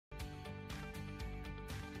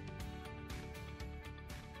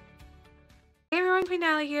everyone, Queen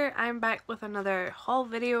Nally here. I'm back with another haul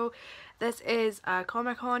video. This is a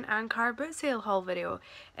Comic Con and car boot sale haul video.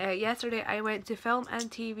 Yesterday I went to Film and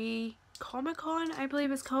TV Comic Con, I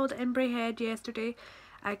believe it's called, in Braehead yesterday.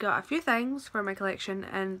 I got a few things for my collection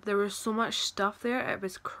and there was so much stuff there, it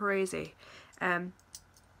was crazy. I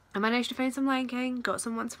managed to find some Lion King, got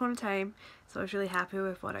some Once Upon a Time, so I was really happy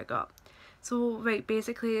with what I got. So right,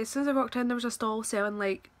 basically as soon as I walked in there was a stall selling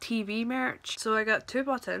like TV merch. So I got two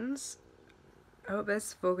buttons. I hope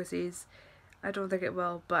this focuses. I don't think it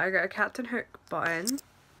will, but I got a Captain Hook button.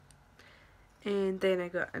 And then I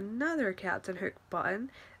got another Captain Hook button.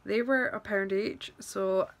 They were £1 each,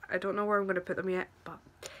 so I don't know where I'm going to put them yet, but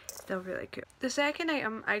still really cool. The second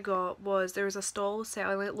item I got was, there was a stall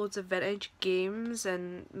selling like loads of vintage games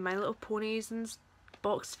and My Little Ponies and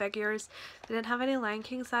box figures. They didn't have any Lion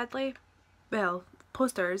King, sadly. Well,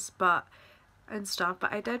 posters and stuff,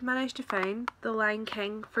 but I did manage to find the Lion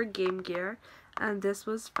King for Game Gear, and this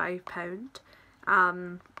was £5.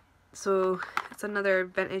 So it's another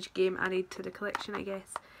vintage game added to the collection, I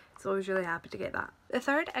guess. So I was really happy to get that. The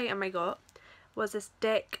third item I got was this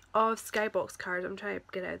deck of Skybox cards. I'm trying to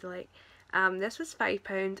get out of the light. This was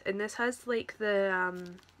 £5, and this has like the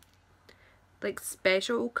like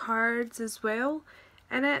special cards as well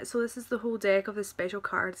in it. So this is the whole deck of the special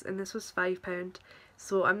cards, and this was £5.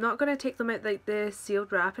 So I'm not going to take them out like the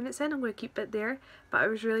sealed wrapping it's in, I'm going to keep it there, but I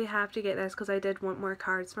was really happy to get this because I did want more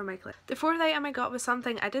cards for my collection. The fourth item I got was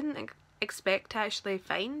something I didn't expect to actually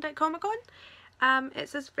find at Comic Con.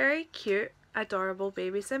 It's this very cute, adorable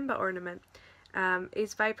baby Simba ornament.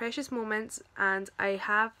 It's by Precious Moments, and I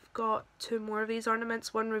have got two more of these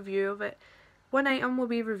ornaments, one review of it. One item will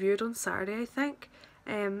be reviewed on Saturday, I think.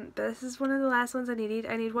 But this is one of the last ones I needed.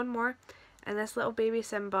 I need one more. And this little baby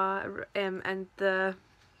Simba, and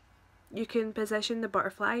you can position the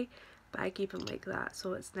butterfly, but I keep him like that,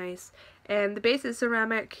 so it's nice. The base is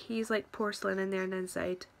ceramic. He's like porcelain in there and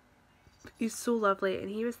inside. He's so lovely, and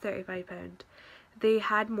he was £35. They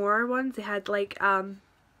had more ones. They had like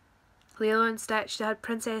Lilo and Stitch, they had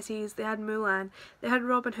princesses, they had Mulan, they had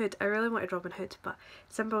Robin Hood. I really wanted Robin Hood, but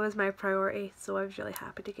Simba was my priority, so I was really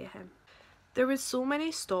happy to get him. There was so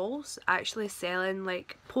many stalls actually selling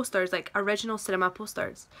like posters, like original cinema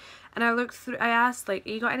posters, and I looked through, I asked like,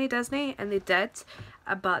 you got any Disney? And they did,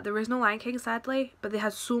 but there was no Lion King, sadly, but they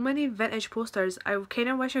had so many vintage posters. I kind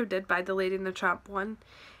of wish I did buy the Lady and the Tramp one.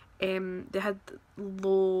 They had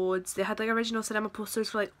loads. They had like original cinema posters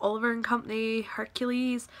for like Oliver and Company,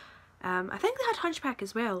 Hercules, I think they had Hunchback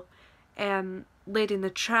as well, Lady and the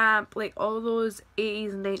Tramp, like all those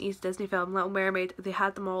 80s and 90s Disney film, Little Mermaid, they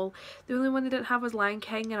had them all. The only one they didn't have was Lion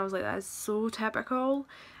King, and I was like, that is so typical.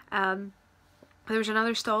 There was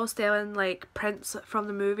another stall selling like prints from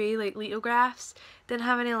the movie, like lithographs. Didn't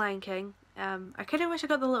have any Lion King. I kind of wish I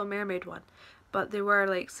got the Little Mermaid one, but they were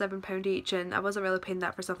like £7 each, and I wasn't really paying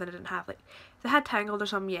that for something I didn't have. Like, they had Tangled or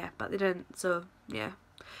something, yeah, but they didn't, so yeah.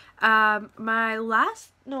 My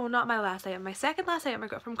second last item I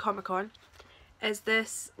got from Comic Con is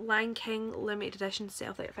this Lion King limited edition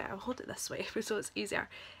self outfit. I'll hold it this way so it's easier.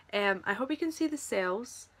 I hope you can see the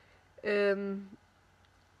cells. There's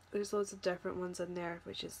loads of different ones in there,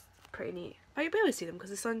 which is pretty neat. I can barely see them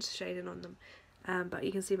because the sun's shining on them, but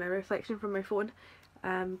you can see my reflection from my phone.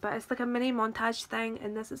 But it's like a mini montage thing,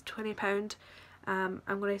 and this is £20. I'm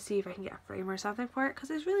going to see if I can get a frame or something for it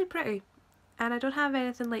because it's really pretty. And I don't have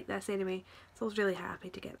anything like this anyway, so I was really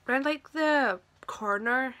happy to get it. Around like the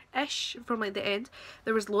corner-ish from like the end,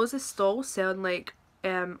 there was loads of stalls selling like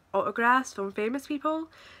autographs from famous people.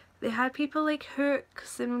 They had people like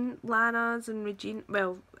Hooks and Lana's and Regina,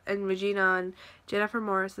 and Jennifer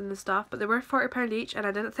Morrison and stuff, but they were £40 each, and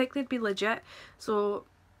I didn't think they'd be legit, so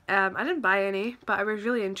I didn't buy any, but I was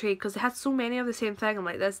really intrigued because they had so many of the same thing. I'm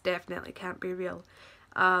like, this definitely can't be real.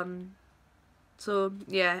 So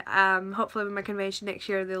yeah, hopefully with my convention next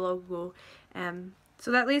year they'll all go. So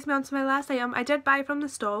that leads me on to my last item. I did buy from the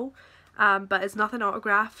stall, but it's not an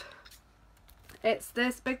autograph. It's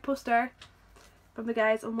this big poster from the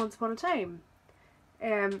guys on Once Upon a Time.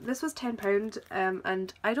 This was £10,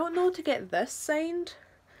 and I don't know to get this signed,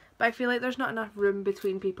 but I feel like there's not enough room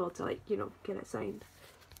between people to, like, you know, get it signed.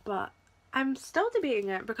 But I'm still debating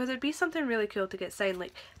it because it'd be something really cool to get signed,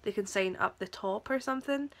 like they can sign up the top or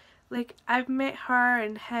something. Like, I've met her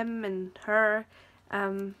and him and her,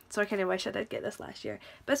 so I kind of wish I did get this last year.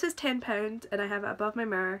 But this is £10, and I have it above my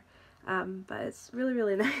mirror, but it's really,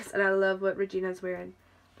 really nice, and I love what Regina's wearing.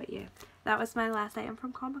 But yeah, that was my last item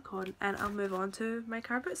from Comic Con, and I'll move on to my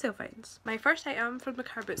car boot sale finds. My first item from the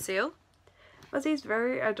car boot sale was these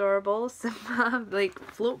very adorable Simba, like,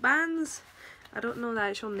 float bands. I don't know the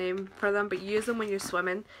actual name for them, but you use them when you're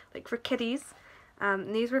swimming, like for kiddies.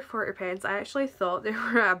 These were 40p. I actually thought they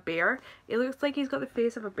were a bear. It looks like he's got the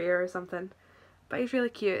face of a bear or something. But he's really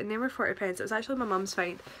cute, and they were 40p. It was actually my mum's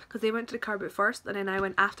find because they went to the car boot first and then I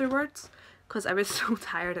went afterwards because I was so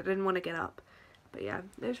tired I didn't want to get up. But yeah,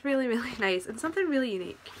 it was really nice and something really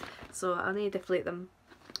unique. So I'll need to deflate them.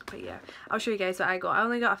 But yeah, I'll show you guys what I got. I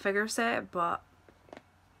only got a figure set, but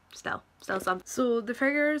still some. So the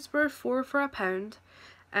figures were 4 for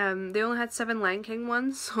 £1. They only had 7 Lion King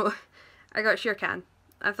ones, so I got Shere Khan.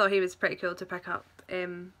 I thought he was pretty cool to pick up.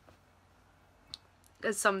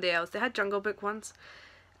 As somebody else. They had Jungle Book ones,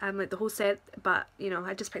 like the whole set, but you know,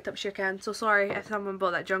 I just picked up Shere Khan, so sorry if someone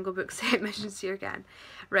bought that Jungle Book set mentioned Shere Khan.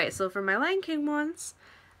 Right, so for my Lion King ones,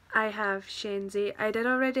 I have Shenzi. I did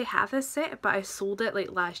already have this set, but I sold it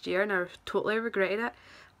like last year and I totally regretted it,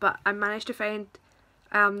 but I managed to find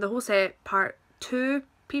the whole set part 2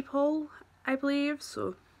 people, I believe,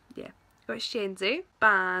 so yeah. Got Shenzi,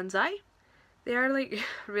 Banzai. They are like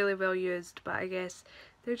really well used, but I guess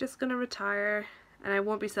they're just gonna retire and I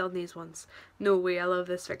won't be selling these ones. No way, I love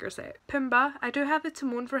this figure set. Pumbaa, I do have the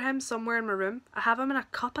Timon for him somewhere in my room. I have him in a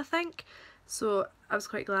cup, I think, so I was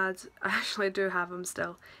quite glad I actually do have him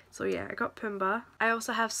still. So yeah, I got Pumbaa. I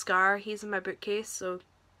also have Scar, he's in my bookcase, so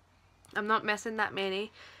I'm not missing that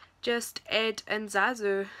many. Just Ed and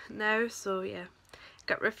Zazu now, so yeah.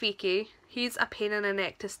 Got Rafiki, he's a pain in the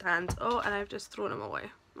neck to stand. Oh, and I've just thrown him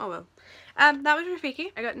away. Oh well. That was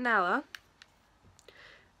Rafiki. I got Nala,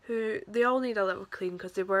 who they all need a little clean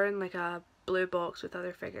because they were in like a blue box with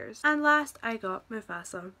other figures. And last I got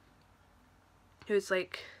Mufasa, who's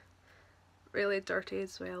like really dirty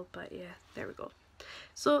as well, but yeah, there we go.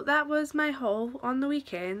 So that was my haul on the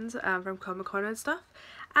weekends from Comic Con and stuff.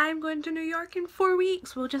 I'm going to New York in 4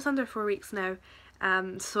 weeks, well just under 4 weeks now.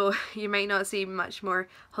 So you might not see much more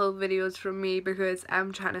haul videos from me because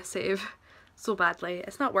I'm trying to save so badly.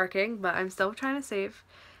 It's not working, but I'm still trying to save.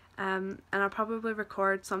 And I'll probably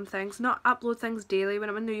record some things, not upload things daily. When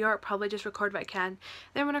I'm in New York, probably just record what I can.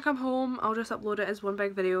 Then when I come home, I'll just upload it as one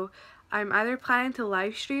big video. I'm either planning to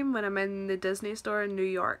live stream when I'm in the Disney store in New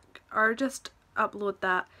York, or just upload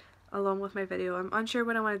that along with my video. I'm unsure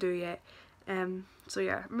what I want to do yet. So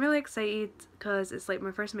yeah, I'm really excited because it's like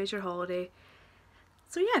my first major holiday.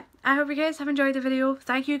 So yeah, I hope you guys have enjoyed the video.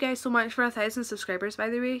 Thank you guys so much for 1,000 subscribers, by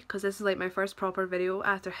the way, because this is like my first proper video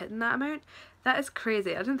after hitting that amount. That is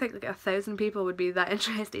crazy. I didn't think like 1,000 people would be that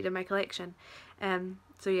interested in my collection.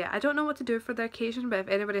 So yeah, I don't know what to do for the occasion, but if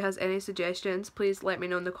anybody has any suggestions, please let me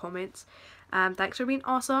know in the comments. Thanks for being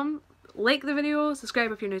awesome. Like the video,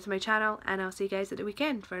 subscribe if you're new to my channel, and I'll see you guys at the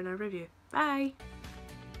weekend for another review. Bye!